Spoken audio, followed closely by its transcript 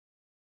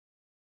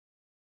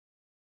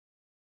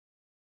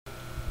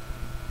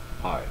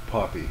Hi,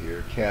 Poppy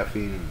here,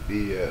 Caffeine and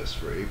BS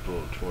for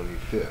April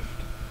 25th,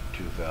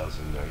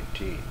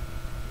 2019.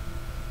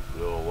 A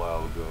little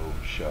while ago,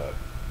 shot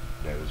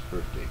Nana's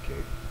birthday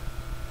cake.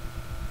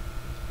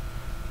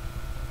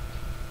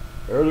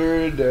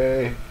 Earlier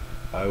today,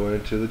 I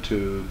went to the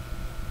tube,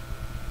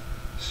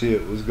 see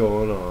what was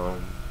going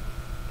on,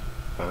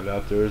 found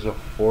out there's a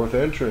fourth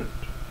entrant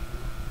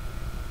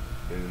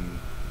in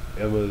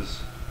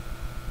Emma's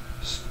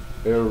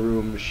spare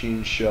room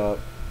machine shop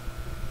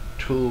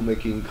tool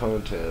making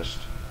contest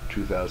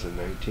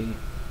 2019.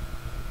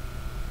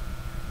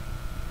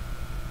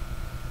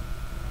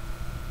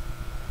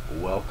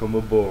 Welcome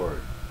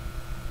aboard.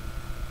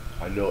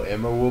 I know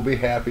Emma will be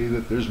happy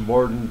that there's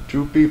more than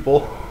two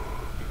people.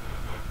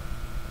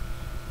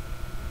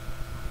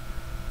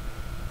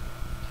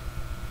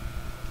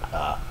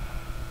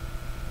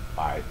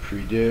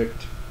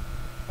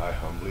 I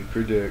humbly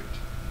predict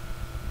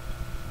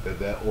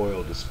that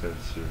oil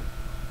dispenser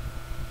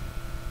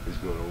is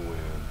going to win.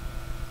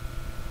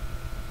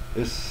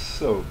 It's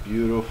so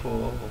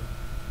beautiful.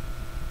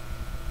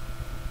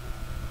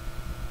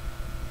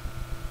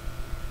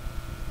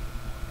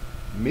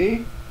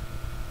 Me?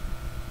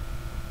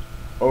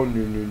 Oh,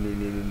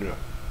 no.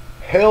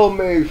 Hell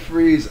may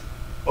freeze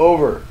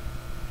over,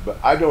 but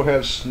I don't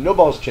have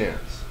Snowball's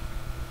chance.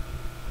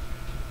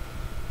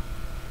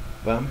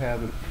 But I'm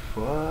having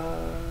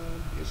fun.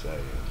 Yes, I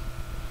am.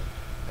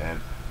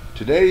 And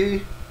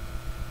today,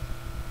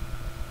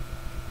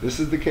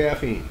 this is the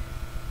caffeine.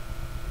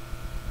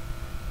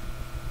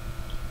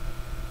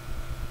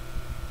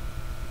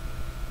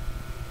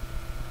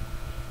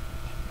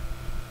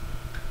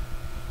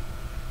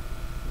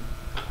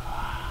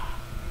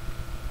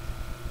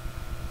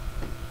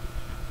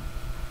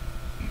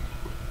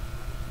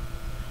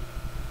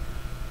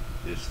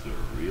 It's the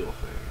real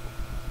thing.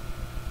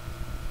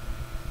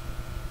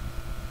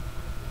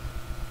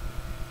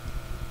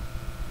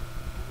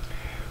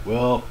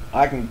 Well,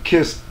 I can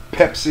kiss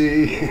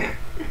Pepsi,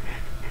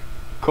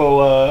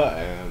 Cola,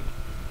 and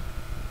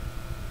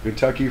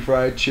Kentucky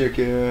Fried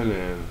Chicken,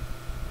 and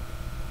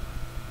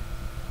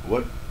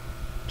what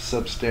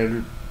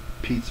substandard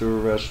pizza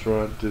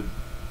restaurant did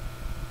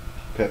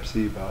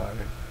Pepsi buy?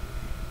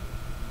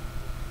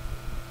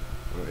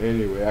 Well,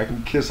 anyway, I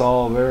can kiss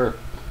all their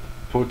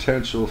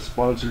potential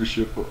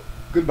sponsorship.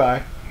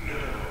 Goodbye.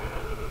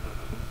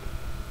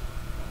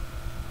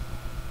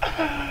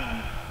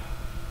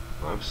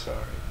 I'm sorry.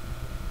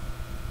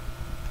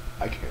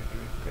 I can't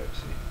drink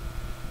Pepsi.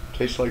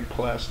 Tastes like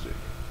plastic.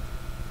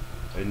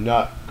 And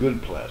not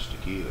good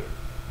plastic either.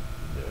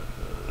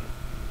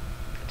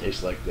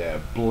 Tastes like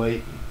that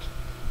blatant,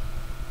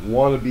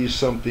 wanna be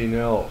something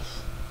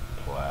else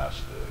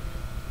plastic.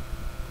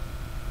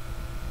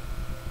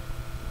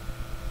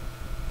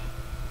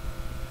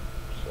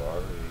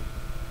 Sorry.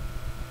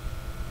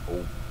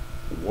 Oh,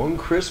 one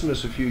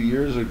Christmas a few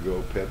years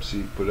ago,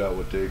 Pepsi put out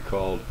what they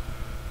called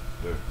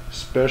their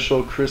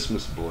special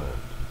Christmas blend.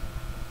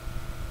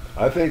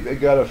 I think they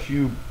got a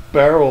few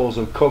barrels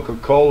of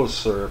Coca-Cola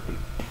syrup and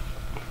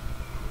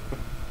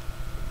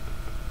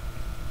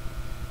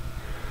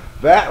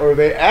that, or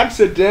they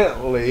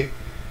accidentally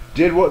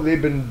did what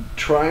they've been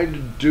trying to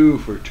do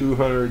for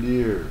 200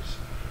 years.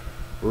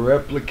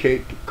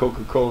 Replicate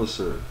Coca-Cola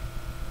syrup.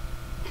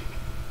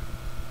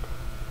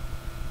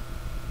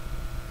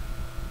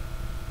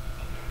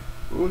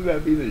 Wouldn't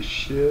that be the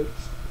shits?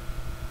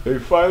 They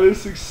finally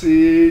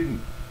succeed.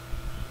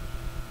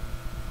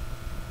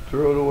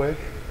 Throw it away.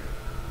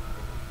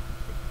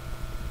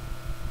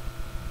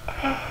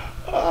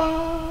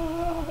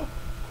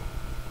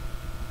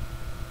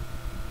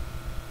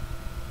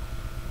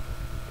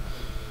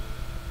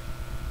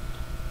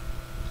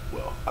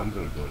 Well, I'm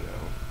gonna go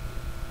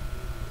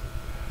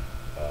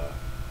now.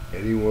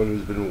 Anyone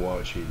who's been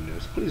watching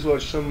this, please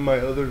watch some of my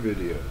other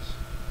videos.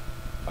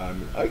 I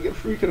mean, I get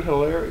freaking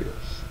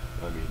hilarious.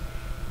 I mean,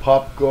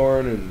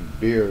 popcorn and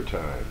beer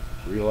time.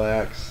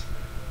 Relax.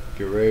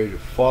 Get ready to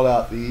fall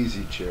out the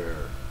easy chair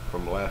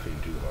from laughing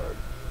too hard.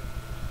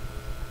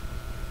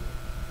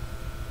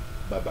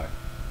 Bye-bye.